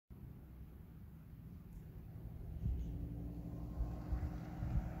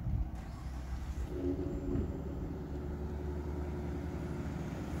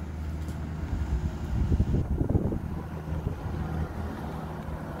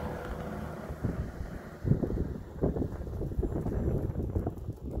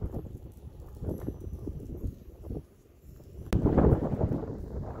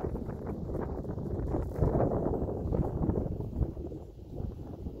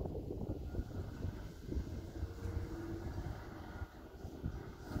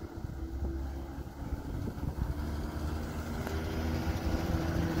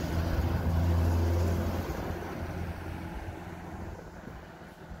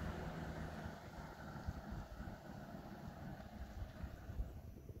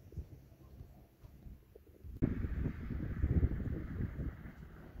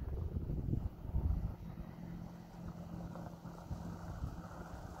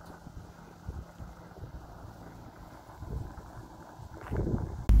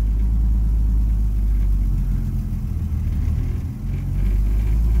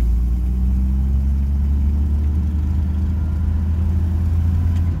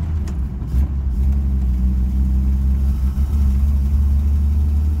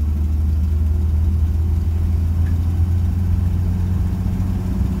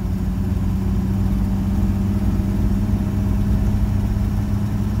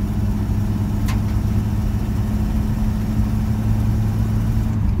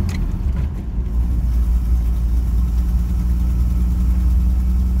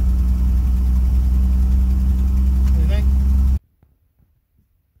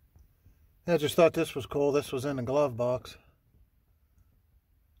I just thought this was cool. This was in the glove box.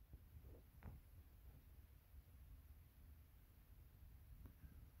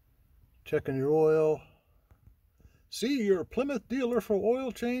 Checking your oil. See your Plymouth dealer for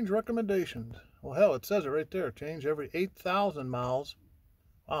oil change recommendations. Well, hell, it says it right there. Change every 8,000 miles.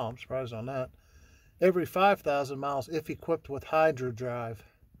 Wow, I'm surprised on that. Every 5,000 miles if equipped with hydro drive.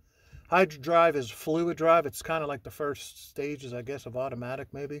 Hydro drive is fluid drive. It's kind of like the first stages, I guess, of automatic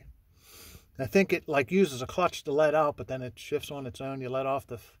maybe. I think it like uses a clutch to let out, but then it shifts on its own. You let off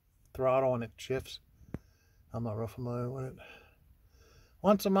the throttle and it shifts. I'm not real familiar with it.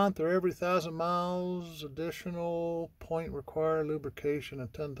 Once a month or every 1,000 miles, additional point required lubrication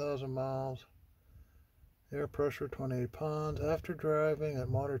at 10,000 miles. Air pressure 28 pounds. After driving at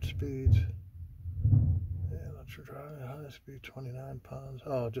moderate speeds. Yeah, not sure driving at high speed 29 pounds.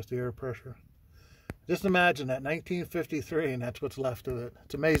 Oh, just the air pressure. Just imagine that, 1953, and that's what's left of it.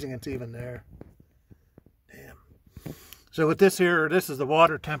 It's amazing it's even there. Damn. So with this here, this is the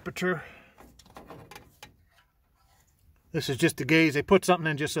water temperature. This is just the gauge. They put something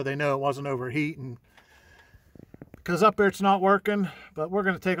in just so they know it wasn't overheating. Because up there it's not working, but we're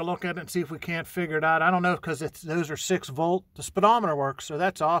going to take a look at it and see if we can't figure it out. I don't know, because those are 6 volt. The speedometer works, so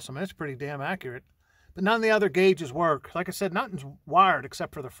that's awesome. It's pretty damn accurate. But none of the other gauges work. Like I said, nothing's wired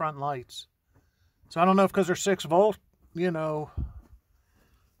except for the front lights. So I don't know if because they're 6 volt, you know.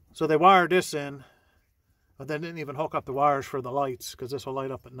 So they wired this in, but they didn't even hook up the wires for the lights, because this will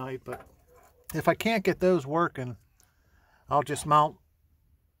light up at night. But if I can't get those working, I'll just mount.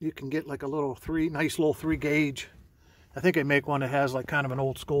 You can get like a little nice little 3 gauge. I think they make one that has like kind of an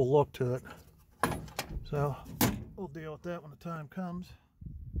old school look to it. So we'll deal with that when the time comes.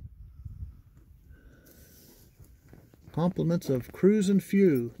 Compliments of Cruisin'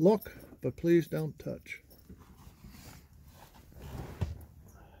 Few. Look, but please don't touch.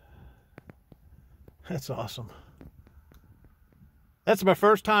 That's awesome. That's my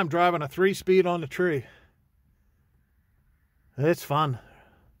first time driving a 3-speed on the tree. It's fun.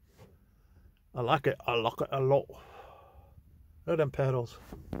 I like it. I like it a lot. Look at them pedals.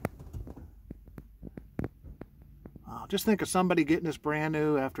 Oh, just think of somebody getting this brand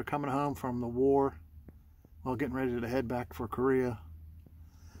new after coming home from the war. Well, getting ready to head back for Korea.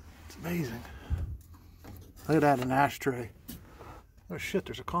 It's amazing. Look at that, an ashtray. Oh shit,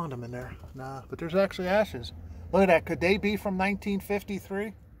 there's a condom in there. Nah, but there's actually ashes. Look at that. Could they be from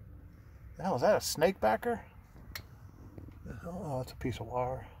 1953? Hell, is that a snakebacker? Oh, it's a piece of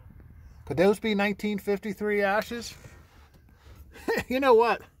wire. Could those be 1953 ashes? You know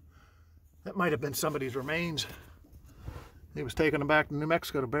what? That might have been somebody's remains. He was taking them back to New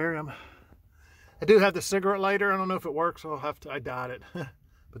Mexico to bury them. I do have the cigarette lighter. I don't know if it works. I doubt it.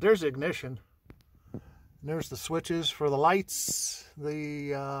 But there's the ignition. And there's the switches for the lights,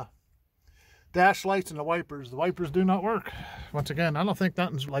 the dash lights, and the wipers. The wipers do not work. Once again, I don't think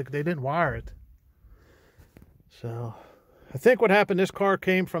nothing's like they didn't wire it. So I think what happened, this car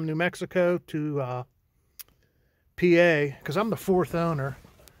came from New Mexico to PA, because I'm the 4th owner.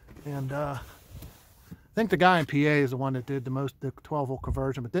 And I think the guy in PA is the one that did the 12-volt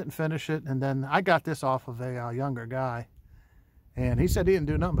conversion, but didn't finish it. And then I got this off of a younger guy, and he said he didn't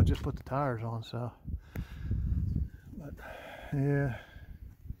do nothing but just put the tires on. So, but yeah,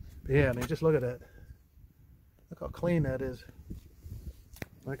 I mean, just look at that. Look how clean that is.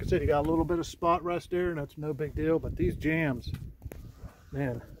 Like I said, you got a little bit of spot rust there, and that's no big deal. But these jams,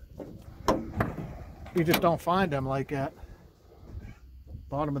 man, you just don't find them like that.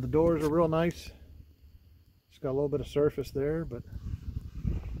 Bottom of the doors are real nice. Got a little bit of surface there, but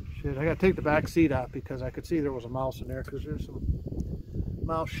shit, I gotta take the back seat out because I could see there was a mouse in there, because there's some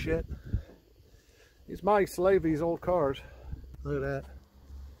mouse shit. These mice slave these old cars. Look at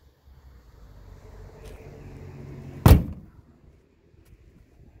that.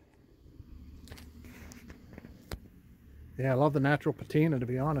 Yeah, I love the natural patina, to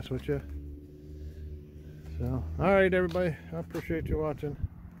be honest with you. So, all right, everybody, I appreciate you watching.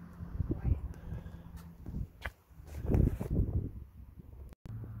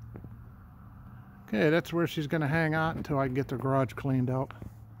 Okay, that's where she's going to hang out until I can get the garage cleaned out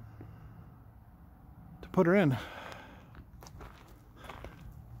to put her in.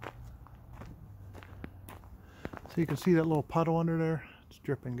 So you can see that little puddle under there. It's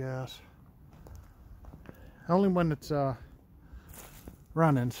dripping gas. Only when it's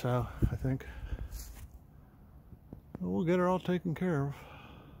running, so I think we'll get her all taken care of.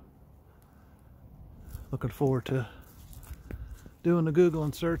 Looking forward to doing the Google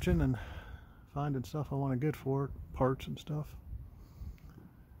and searching and finding stuff I want to get for it, parts and stuff.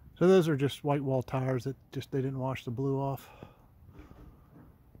 So those are just white wall tires that they didn't wash the blue off.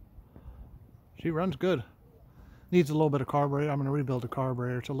 She runs good. Needs a little bit of carburetor. I'm going to rebuild the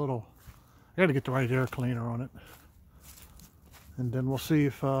carburetor. It's a little, I got to get the right air cleaner on it. And then we'll see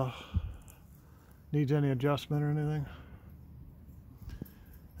if needs any adjustment or anything.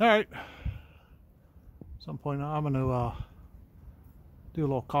 All right. At some point I'm going to do a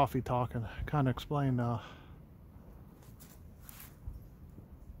little coffee talk and kind of explain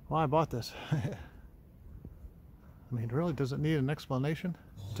why I bought this. I mean, really, does it need an explanation?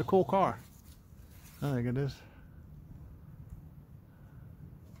 It's a cool car. I think it is.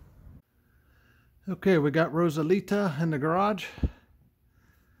 Okay, we got Rosalita in the garage.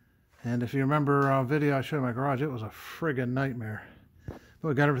 And if you remember our video I showed my garage, it was a friggin' nightmare. But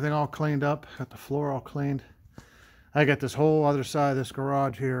we got everything all cleaned up, got the floor all cleaned. I got this whole other side of this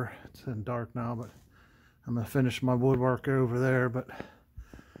garage here. It's in dark now, but I'm gonna finish my woodwork over there. But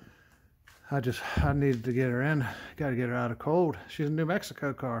I needed to get her in. Got to get her out of cold. She's a New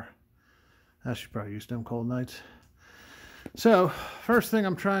Mexico car. She's probably used to them cold nights. So first thing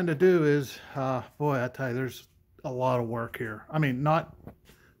I'm trying to do is, boy, I tell you, there's a lot of work here. I mean, not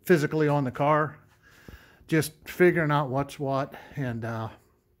physically on the car, just figuring out what's what, and a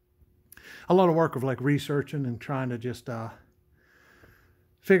lot of work of like researching and trying to just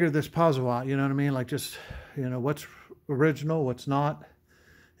figure this puzzle out, you know what I mean? Like just, you know, what's original, what's not.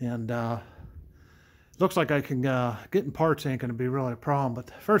 And looks like I can, getting parts ain't going to be really a problem. But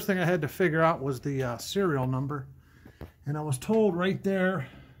the first thing I had to figure out was the serial number. And I was told right there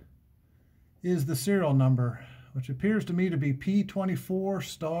is the serial number, which appears to me to be P24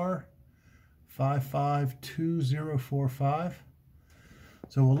 star 552045.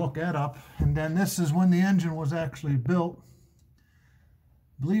 So we'll look that up. And then this is when the engine was actually built.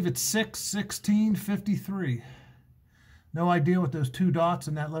 I believe it's 6/16/53. No idea what those two dots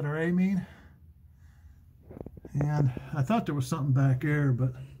and that letter A mean. And I thought there was something back there,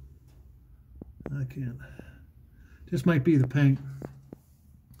 but I can't. Just might be the paint.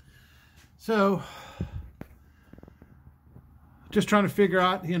 So, just trying to figure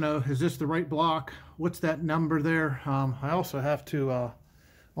out, you know, is this the right block? What's that number there? I also have to,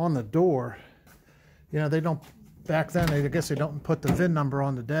 on the door, you know, they don't, back then, I guess they don't put the VIN number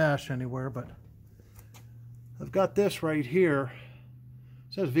on the dash anywhere, but I've got this right here.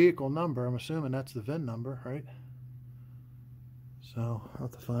 It says vehicle number. I'm assuming that's the VIN number, right? So I'll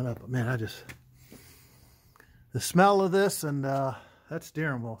have to find out. But man, the smell of this and that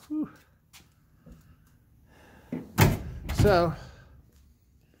steering wheel. Whew. So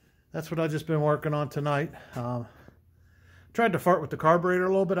that's what I've just been working on tonight. Tried to fart with the carburetor a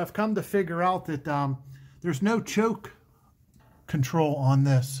little bit. I've come to figure out that there's no choke control on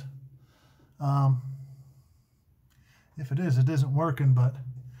this. If it is, it isn't working, but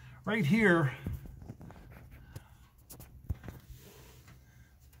right here,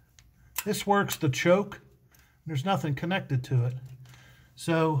 this works the choke. There's nothing connected to it.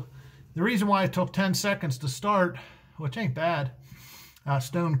 So the reason why it took 10 seconds to start, which ain't bad,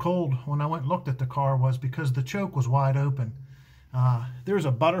 stone cold when I went and looked at the car, was because the choke was wide open. There's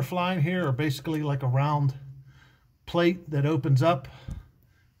a butterfly in here, or basically like a round plate that opens up.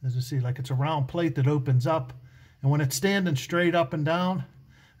 As you see, like it's a round plate that opens up. And when it's standing straight up and down,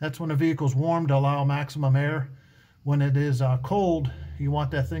 that's when the vehicle's warm to allow maximum air. When it is cold, you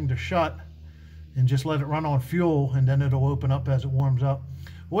want that thing to shut and just let it run on fuel, and then it'll open up as it warms up.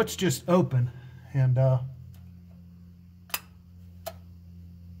 Well, it's just open, and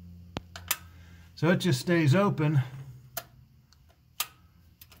so it just stays open,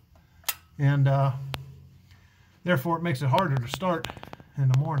 and therefore it makes it harder to start in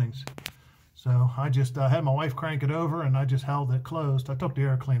the mornings. So I just had my wife crank it over, and I just held it closed. I took the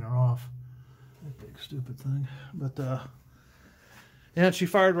air cleaner off. That big stupid thing. But and she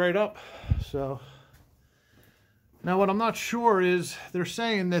fired right up. So now what I'm not sure is, they're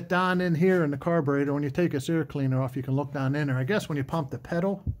saying that down in here in the carburetor, when you take this air cleaner off, you can look down in there. I guess when you pump the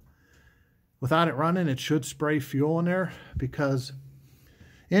pedal without it running, it should spray fuel in there, because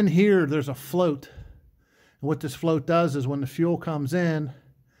in here there's a float. And what this float does is when the fuel comes in,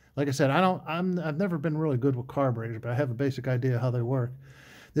 like I said, I've never been really good with carburetors, but I have a basic idea how they work.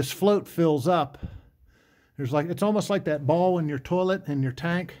 This float fills up. There's like, it's almost like that ball in your toilet and your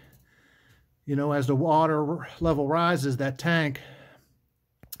tank. You know, as the water level rises, that tank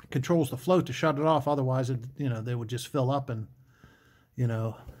controls the float to shut it off. Otherwise, it, you know, they would just fill up, and, you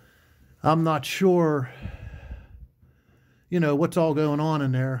know, I'm not sure, you know, what's all going on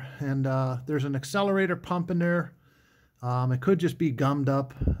in there. And there's an accelerator pump in there. It could just be gummed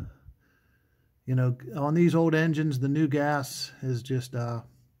up. You know, on these old engines, the new gas is just kind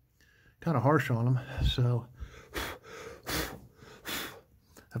of harsh on them. So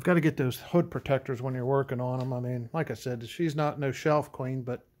I've got to get those hood protectors when you're working on them. I mean, like I said, she's not no shelf queen,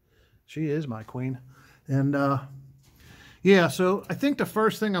 but she is my queen. And yeah, so I think the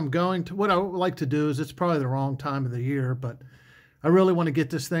first thing what I would like to do is, it's probably the wrong time of the year, but I really want to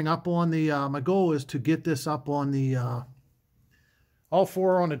get this thing up on the, my goal is to get this up on the, all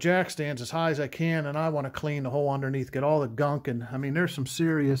four on the jack stands as high as I can, and I want to clean the whole underneath, get all the gunk, and I mean, there's some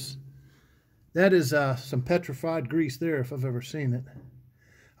serious, that is some petrified grease there if I've ever seen it.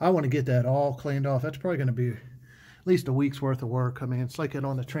 I want to get that all cleaned off. That's probably going to be at least a week's worth of work. I mean, it's like it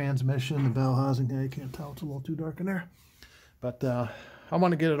on the transmission, the bell housing. Yeah, you can't tell, it's a little too dark in there. But I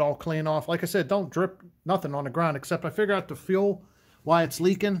want to get it all cleaned off. Like I said, don't drip nothing on the ground, except I figure out the fuel, why it's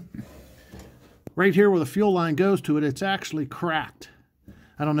leaking. Right here where the fuel line goes to it, it's actually cracked.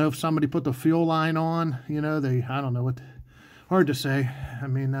 I don't know if somebody put the fuel line on, you know, I don't know what, hard to say. I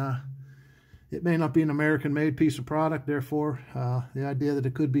mean, it may not be an American-made piece of product, therefore, the idea that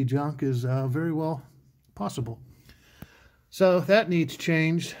it could be junk is very well possible. So that needs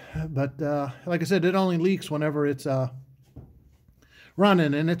changed, but like I said, it only leaks whenever it's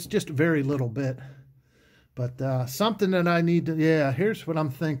running, and it's just a very little bit. But something that I need to, yeah, here's what I'm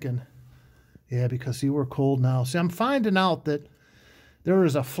thinking. Yeah, because see, we're cold now. See, I'm finding out that there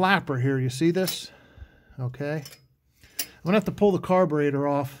is a flapper here. You see this? Okay. I'm going to have to pull the carburetor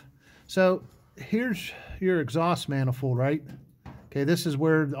off. So here's your exhaust manifold, right? Okay, this is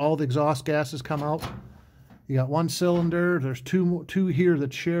where all the exhaust gases come out. You got one cylinder. There's two here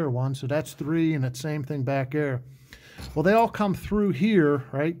that share one, so that's 3, and it's same thing back there. Well, they all come through here,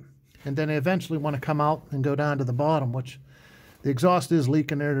 right? And then they eventually want to come out and go down to the bottom, which the exhaust is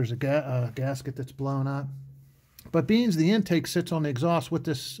leaking there. There's a gasket that's blown out. But being the intake sits on the exhaust, what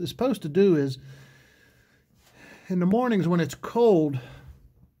this is supposed to do is, in the mornings when it's cold,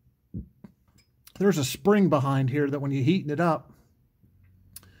 there's a spring behind here that when you're heating it up,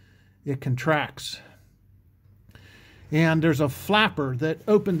 it contracts. And there's a flapper that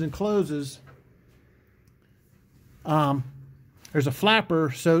opens and closes. There's a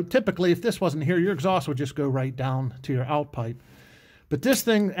flapper, so typically if this wasn't here, your exhaust would just go right down to your out pipe. But this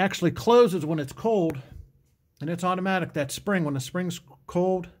thing actually closes when it's cold, and it's automatic, that spring. When the spring's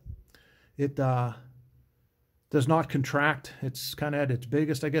cold, it does not contract. It's kind of at its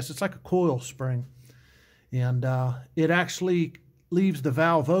biggest, I guess. It's like a coil spring. And it actually leaves the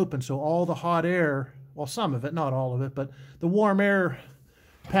valve open, so all the hot air, well, some of it, not all of it, but the warm air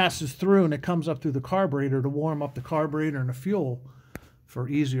passes through, and it comes up through the carburetor to warm up the carburetor and the fuel for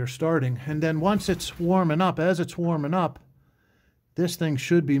easier starting. And then once it's warming up, as it's warming up, this thing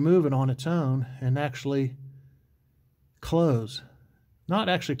should be moving on its own and actually close. Not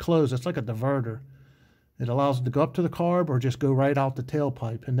actually close, it's like a diverter. It allows it to go up to the carb or just go right out the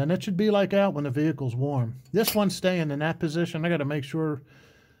tailpipe. And then it should be like out when the vehicle's warm. This one's staying in that position. I got to make sure.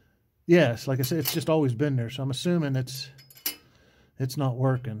 Yes, like I said, it's just always been there. So I'm assuming it's not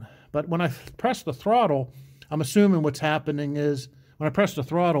working. But when I press the throttle, I'm assuming what's happening is when I press the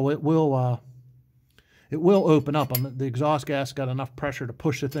throttle, it will open up. The exhaust gas got enough pressure to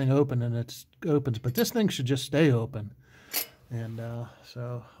push the thing open, and it opens. But this thing should just stay open. And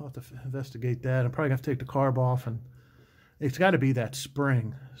so I'll have to investigate that. I'm probably going to take the carb off, and it's got to be that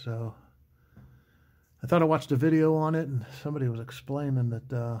spring. So I thought I watched a video on it, and somebody was explaining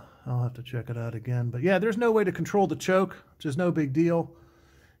that I'll have to check it out again. But yeah, there's no way to control the choke, which is no big deal.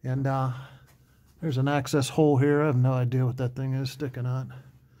 And there's an access hole here. I have no idea what that thing is sticking out.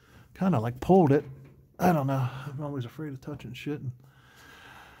 Kind of like pulled it. I don't know. I'm always afraid of touching shit. And,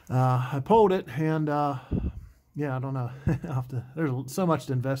 I pulled it, and yeah, I don't know. There's so much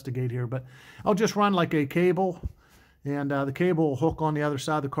to investigate here, but I'll just run like a cable, and the cable will hook on the other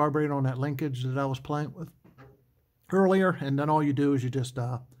side of the carburetor on that linkage that I was playing with earlier, and then all you do is you just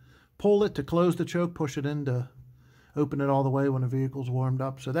pull it to close the choke, push it in to open it all the way when the vehicle's warmed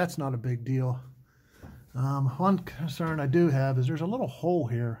up, so that's not a big deal. One concern I do have is there's a little hole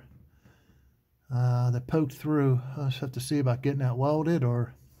here that poked through. I just have to see about getting that welded,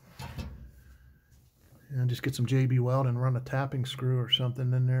 or and just get some JB weld and run a tapping screw or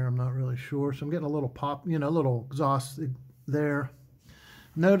something in there. I'm not really sure. So I'm getting a little pop, you know, a little exhaust there.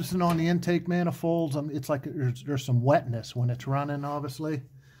 Noticing on the intake manifolds, it's like there's some wetness when it's running, obviously.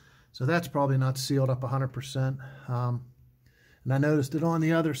 So that's probably not sealed up 100%. And I noticed it on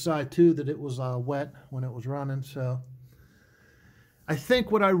the other side too, that it was wet when it was running. So I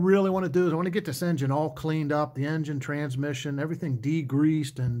think what I really want to do is I want to get this engine all cleaned up, the engine, transmission, everything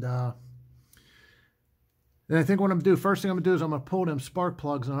degreased, and I think what I'm going to do, first thing I'm going to do is I'm going to pull them spark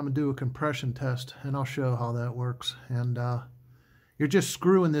plugs, and I'm going to do a compression test, and I'll show how that works. And you're just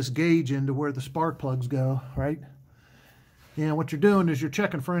screwing this gauge into where the spark plugs go, right? And what you're doing is you're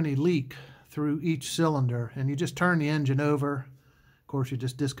checking for any leak through each cylinder, and you just turn the engine over. Of course, you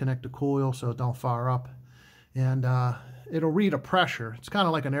just disconnect the coil so it don't fire up, and it'll read a pressure. It's kind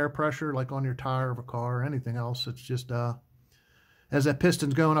of like an air pressure, like on your tire of a car or anything else. It's just as that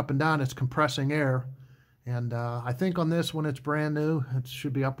piston's going up and down, it's compressing air. And I think on this, when it's brand new, it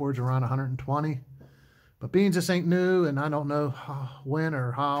should be upwards around 120. But being this ain't new, and I don't know when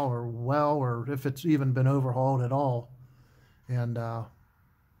or how or well, or if it's even been overhauled at all. And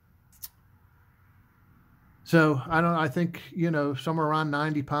so I think, you know, somewhere around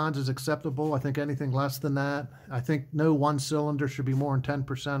 90 pounds is acceptable. I think anything less than that. I think no one cylinder should be more than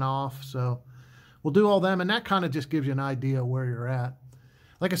 10% off. So we'll do all them, and that kind of just gives you an idea where you're at.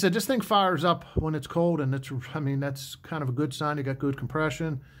 Like I said, this thing fires up when it's cold, and that's kind of a good sign you got good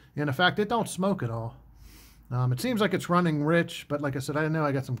compression. And in fact, it don't smoke at all. It seems like it's running rich, but like I said, I know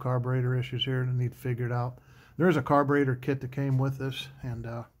I got some carburetor issues here that need figured out. There is a carburetor kit that came with this, and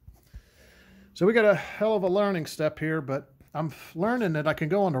so we got a hell of a learning step here, but I'm learning that I can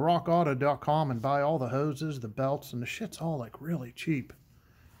go on to rockauto.com and buy all the hoses, the belts, and the shit's all like really cheap,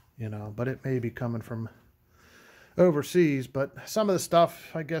 you know, but it may be coming from overseas. But some of the stuff,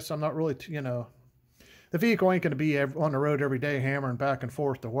 I guess I'm not really, you know, the vehicle ain't going to be on the road every day hammering back and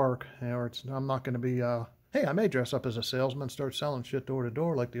forth to work, you know, or I'm not going to be, hey, I may dress up as a salesman, start selling shit door to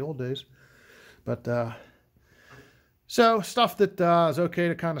door like the old days, but so stuff that is okay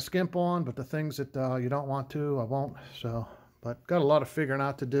to kind of skimp on, but the things that you don't want to, I won't. So, but got a lot of figuring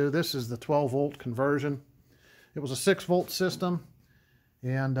out to do. This is the 12-volt conversion. It was a 6-volt system,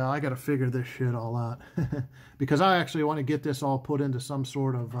 and I got to figure this shit all out because I actually want to get this all put into some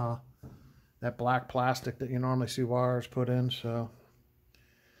sort of that black plastic that you normally see wires put in. So,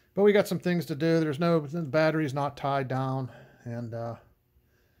 but we got some things to do. The battery's not tied down, and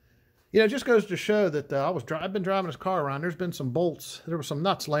you know, it just goes to show that I've been driving this car around. There's been some bolts. There were some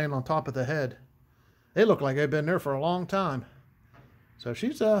nuts laying on top of the head. They look like they've been there for a long time. So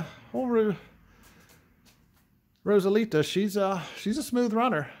she's old Rosalita. She's a smooth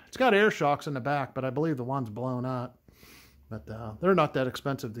runner. It's got air shocks in the back, but I believe the one's blown out. But they're not that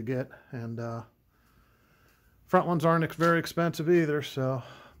expensive to get, and front ones aren't very expensive either. So,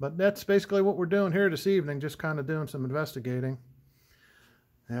 but that's basically what we're doing here this evening. Just kind of doing some investigating.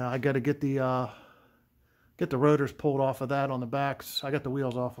 Yeah, I got to get the rotors pulled off of that on the backs. I got the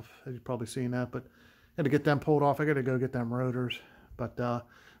wheels off of, as you've probably seen that, but I got to get them pulled off. I got to go get them rotors. But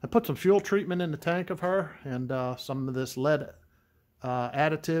I put some fuel treatment in the tank of her, and some of this lead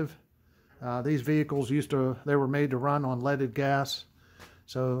additive. These vehicles they were made to run on leaded gas,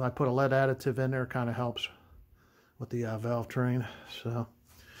 so I put a lead additive in there. Kind of helps with the valve train. So,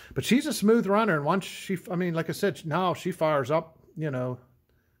 but she's a smooth runner, and once like I said, now she fires up, you know,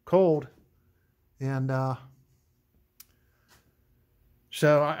 cold, and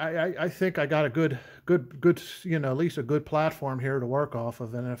so I think I got a good, you know, at least a good platform here to work off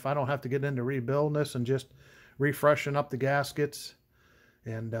of. And if I don't have to get into rebuilding this and just refreshing up the gaskets,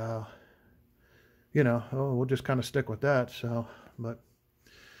 and you know, we'll just kind of stick with that. So, but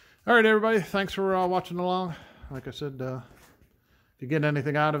all right, everybody, thanks for watching along. Like I said, if you get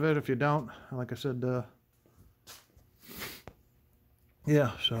anything out of it, if you don't, like I said,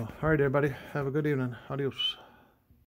 yeah, so, all right, everybody. Have a good evening. Adios.